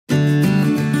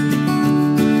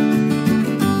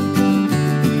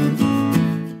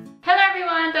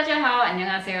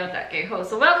cool.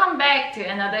 So welcome back to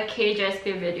another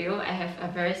KGSP video. I have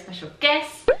a very special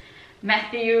guest,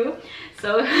 Matthew.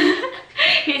 So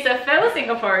he's a fellow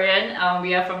Singaporean.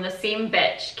 We are from the same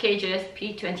batch,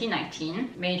 KGSP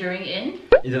 2019, majoring in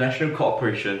International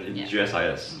Cooperation in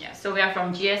GSIS. Yeah, so we are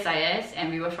from GSIS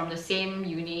and we were from the same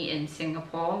uni in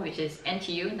Singapore, which is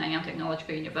NTU, Nanyang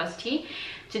Technological University.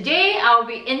 Today I'll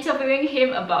be interviewing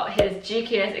him about his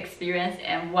GKS experience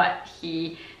and what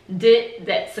he did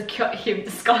that secured him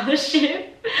the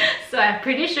scholarship. So I'm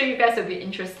pretty sure you guys will be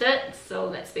interested, so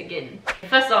let's begin.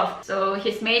 First off, so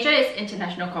his major is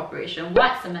International Cooperation.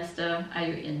 What semester are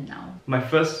you in now? My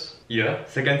first year,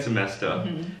 second semester.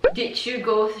 Did you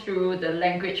go through the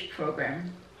language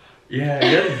program?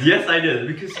 Yes I did,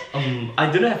 because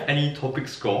I didn't have any topic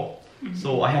score,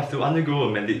 so I have to undergo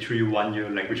a mandatory 1-year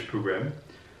language program.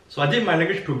 So I did my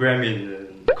language program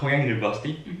in Kongyang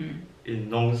University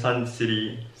in Nongsan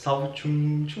City, South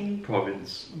Chung Chung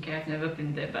Province. Okay, I've never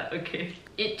been there, but okay.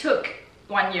 It took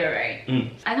 1 year, right?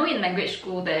 I know in language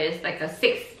school there is like a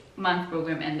 6-month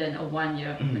program and then a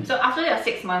 1-year program. So after your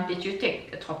 6 months, did you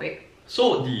take a topic?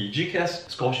 So the GKS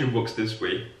scholarship works this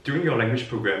way. During your language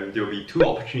program, there will be 2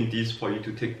 opportunities for you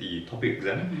to take the topic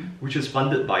exam, which is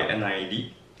funded by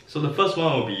NIED. So the first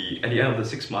one will be at the end of the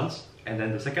 6 months, and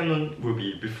then the second one will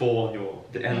be before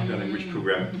the end of your language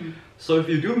program. So if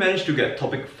you do manage to get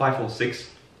topic 5 or 6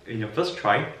 in your first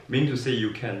try, meaning to say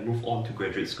you can move on to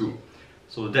graduate school.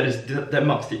 So that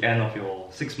marks the end of your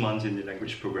 6 months in the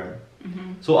language program.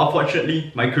 So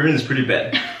unfortunately, my Korean is pretty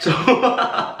bad. So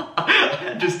I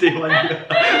had to stay 1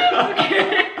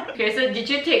 year. Okay, so did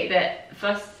you take that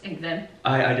first exam?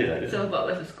 I did. So what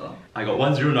was the score? I got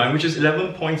 109, which is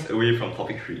 11 points away from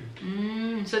topic 3.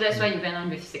 So that's why you went on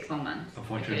with 6 more months.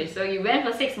 Unfortunately. Okay, so you went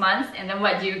for 6 months, and then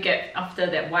what do you get after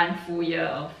that 1 full year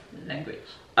of language?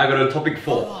 I got a topic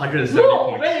 4, 170 Whoa,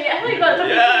 points. really? I thought you got a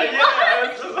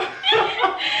topic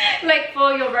 3. Like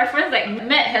for your reference, like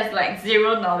Matt has like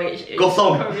 0 knowledge in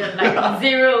Korean, like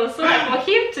 0. So like for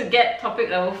him to get topic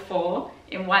level 4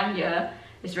 in 1 year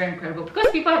is very incredible.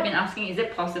 Because people have been asking, is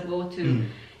it possible to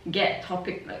get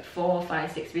topic like 4,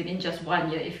 5, 6 within just 1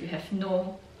 year if you have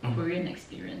no Korean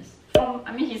experience?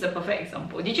 I mean, he's a perfect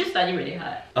example. Did you study really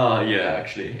hard? Yeah,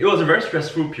 actually. It was a very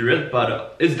stressful period,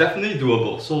 but it's definitely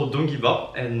doable. So don't give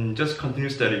up and just continue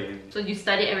studying. So you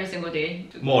study every single day?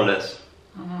 More or less.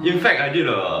 In fact, I did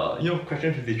a,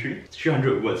 question 53,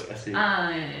 300 words essay.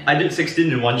 I did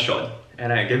 16 in one shot,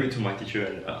 and I gave it to my teacher.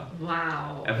 And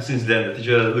wow. Ever since then, the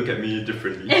teacher looked at me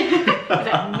differently.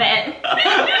 Like mad.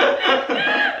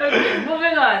 Okay,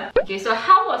 moving on. Okay, so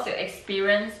how was your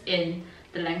experience in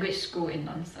the language school in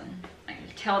Nonsan? Like,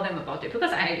 tell them about it,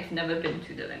 because I've never been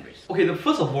to the language school. Okay,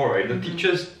 first of all, right, the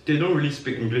teachers, they don't really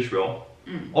speak English well.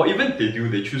 Or even if they do,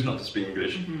 they choose not to speak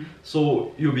English.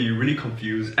 So you'll be really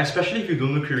confused, especially if you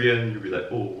don't know Korean. You'll be like,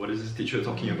 oh, what is this teacher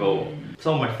talking about?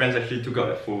 Some of my friends actually took out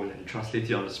their phone and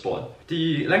translated it on the spot.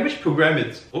 The language program,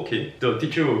 it's okay. The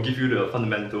teacher will give you the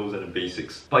fundamentals and the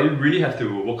basics, but you really have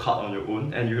to work hard on your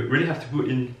own, and you really have to put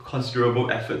in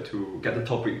considerable effort to get the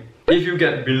topic. If you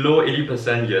get below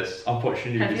 80%, yes,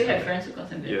 unfortunately. Have you had friends who got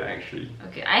something? Yeah, actually.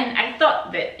 Okay, I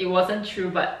thought that it wasn't true,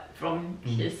 but from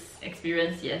his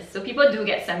experience, yes. So people do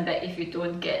get sent back if you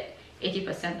don't get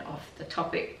 80% of the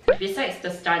topic. Besides the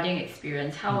studying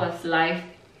experience, how was life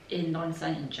in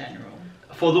Nonsan in general?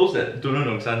 For those that don't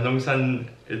know Nongsan,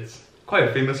 it's quite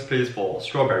a famous place for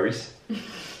strawberries.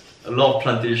 A lot of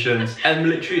plantations and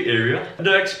military area.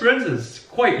 The experience is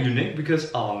quite unique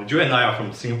because Joe and I are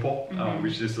from Singapore,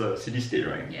 which is a city-state,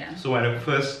 right? Yeah. So when I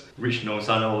first reached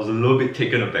Nongsan, I was a little bit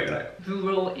taken aback. Like,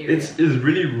 rural area. It's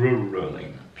really rural,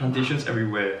 like plantations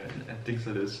everywhere and things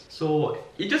like this. So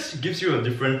it just gives you a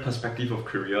different perspective of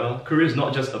Korea. Korea is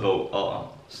not just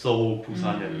about Seoul,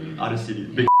 Busan, and other cities,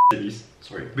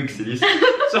 big cities.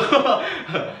 So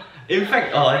in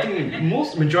fact, I think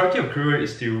majority of Korea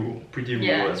is still pretty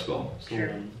rural as well. So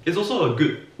it's also a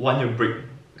good 1-year break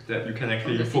that you can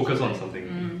actually focus on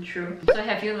something. True. So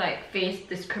have you like faced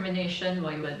discrimination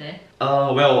while you were there?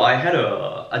 Well, I had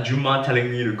a Ajumma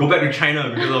telling me to go back to China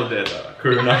because of that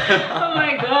corona. Oh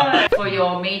my god. For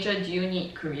your major, do you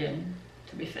need Korean,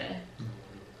 to be fair?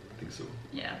 I think so.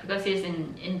 Yeah, because it's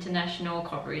in international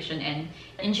cooperation and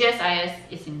in GSIS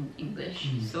it's in English.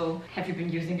 So have you been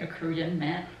using your Korean,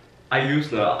 Matt? I use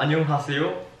the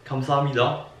안녕하세요,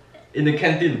 감사합니다 in the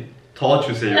canteen. 더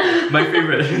주세요. My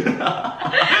favorite.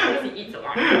 Because he eats a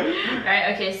lot.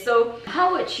 Right, okay, so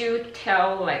how would you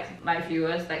tell like my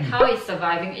viewers like how is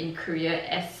surviving in Korea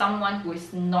as someone who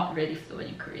is not really fluent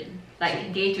in Korean?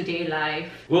 Like day-to-day life?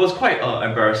 Well, it's quite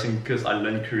embarrassing because I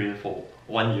learned Korean for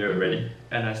 1 year already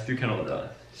and I still cannot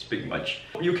speak much.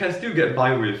 You can still get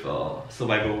by with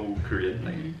survival Korean,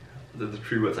 like the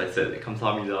three words I said,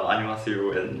 감사합니다,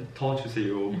 안녕하세요, and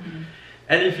도와주세요.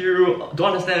 And if you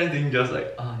don't understand anything, just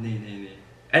like 네.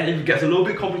 And if it gets a little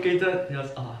bit complicated,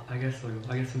 just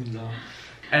알겠습니다.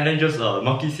 And then just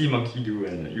monkey see, monkey do,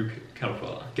 and you kind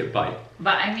of get by.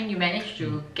 But I mean, you managed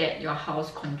to get your house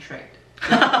contract.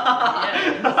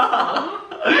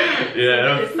 Yeah.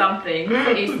 That is something.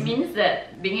 So it means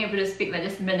that being able to speak like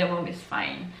just minimum is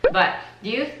fine. But do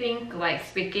you think like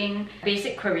speaking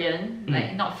basic Korean,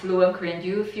 like not fluent Korean, do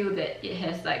you feel that it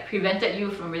has like prevented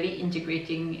you from really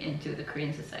integrating into the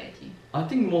Korean society? I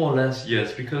think more or less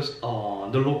yes, because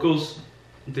the locals,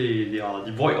 they are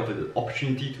devoid of the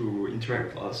opportunity to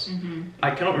interact with us.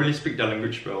 I cannot really speak their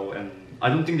language well, and I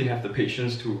don't think they have the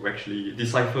patience to actually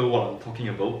decipher what I'm talking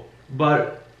about.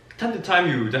 But time to time,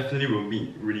 you definitely will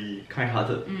meet really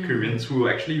kind-hearted Koreans who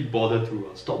actually bother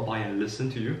to stop by and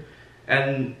listen to you.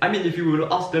 And I mean, if you were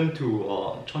to ask them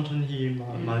to 천천히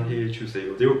말해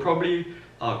주세요, they will probably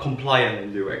comply,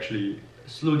 and they will actually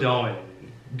slow down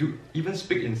and even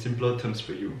speak in simpler terms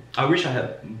for you. I wish I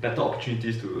had better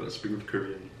opportunities to speak with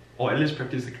Korean, or at least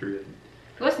practice the Korean.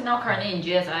 Because now currently in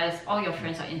GSIS, all your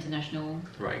friends are international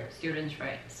students,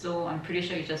 right? So I'm pretty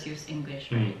sure you just use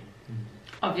English, right?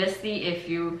 Obviously, if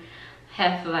you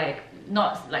have like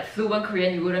not like fluent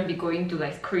Korean, you wouldn't be going to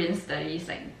like Korean studies,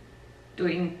 like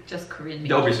doing just Korean.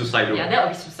 That would be suicidal. Yeah, that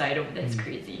would be suicidal. That's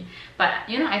crazy. But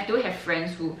you know, I do have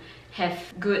friends who have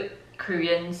good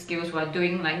Korean skills who are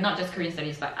doing like not just Korean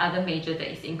studies but other major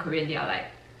that is in Korean. They are like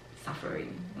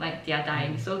suffering, like they are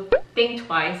dying. So think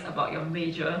twice about your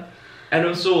major. And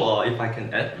also, if I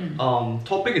can add,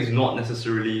 topic is not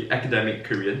necessarily academic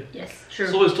Korean. Yes, true.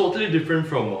 So it's totally different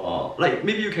from, like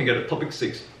maybe you can get a topic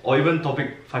 6 or even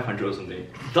topic 500 or something.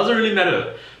 Doesn't really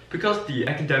matter, because the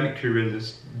academic Korean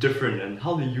is different and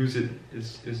how they use it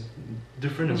is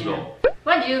different as well.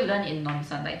 What do you learn in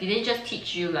Nonsan? Like, did they just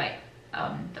teach you like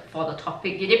for the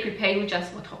topic? Did they prepare you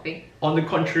just for topic? On the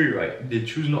contrary, right, they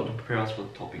choose not to prepare us for the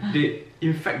topic.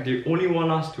 In fact, they only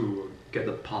want us to get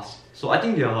the pass. So I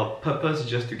think their purpose is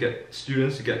just to get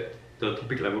students to get the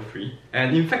topic level 3.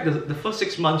 And in fact, the first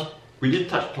 6 months, we didn't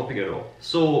touch topic at all.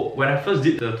 So when I first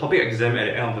did the topic exam at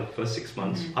the end of the first 6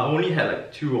 months, I only had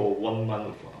like 2 or 1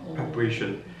 month of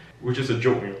preparation, which is a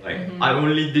joke, you know. Like I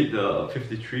only did the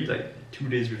 53 like 2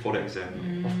 days before the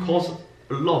exam. Of course,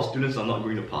 a lot of students are not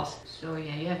going to pass. So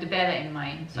yeah, you have to bear that in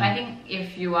mind. So I think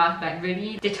if you are like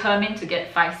really determined to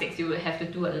get 5, 6, you would have to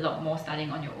do a lot more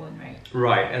studying on your own, right?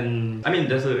 Right, and I mean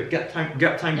there's a gap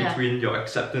time between your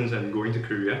acceptance and going to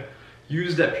Korea.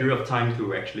 Use that period of time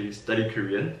to actually study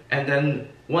Korean, and then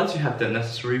once you have the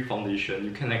necessary foundation,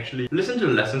 you can actually listen to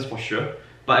the lessons for sure,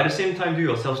 but at the same time do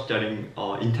your self-studying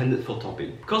intended for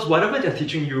topic. Because whatever they're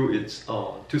teaching you, it's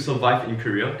to survive in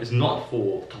Korea, is not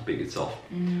for topic itself.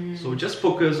 So just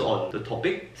focus on the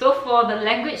topic. So for the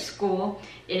language school,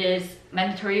 it is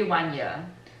mandatory 1 year.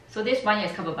 So this 1 year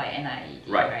is covered by NIED,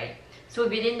 right? So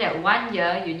within that 1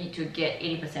 year, you need to get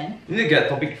 80%. You need to get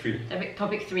topic 3.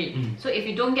 Topic 3. So if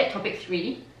you don't get topic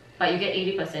 3, but you get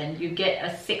 80%, you get a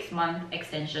 6-month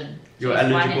extension. So you're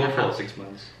eligible for 6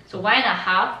 months. So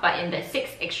 1.5, but in that 6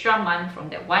 extra month from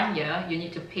that 1 year, you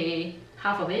need to pay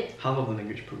half of it. Half of the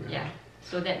language program. Yeah.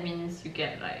 So that means you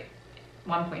get like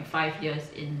 1.5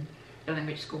 years in the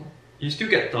language school. You still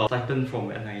get the stipend from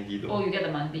NIED though. Oh, you get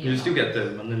the monthly. You still get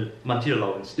the monthly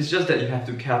allowance. It's just that you have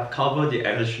to cover the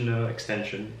additional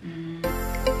extension.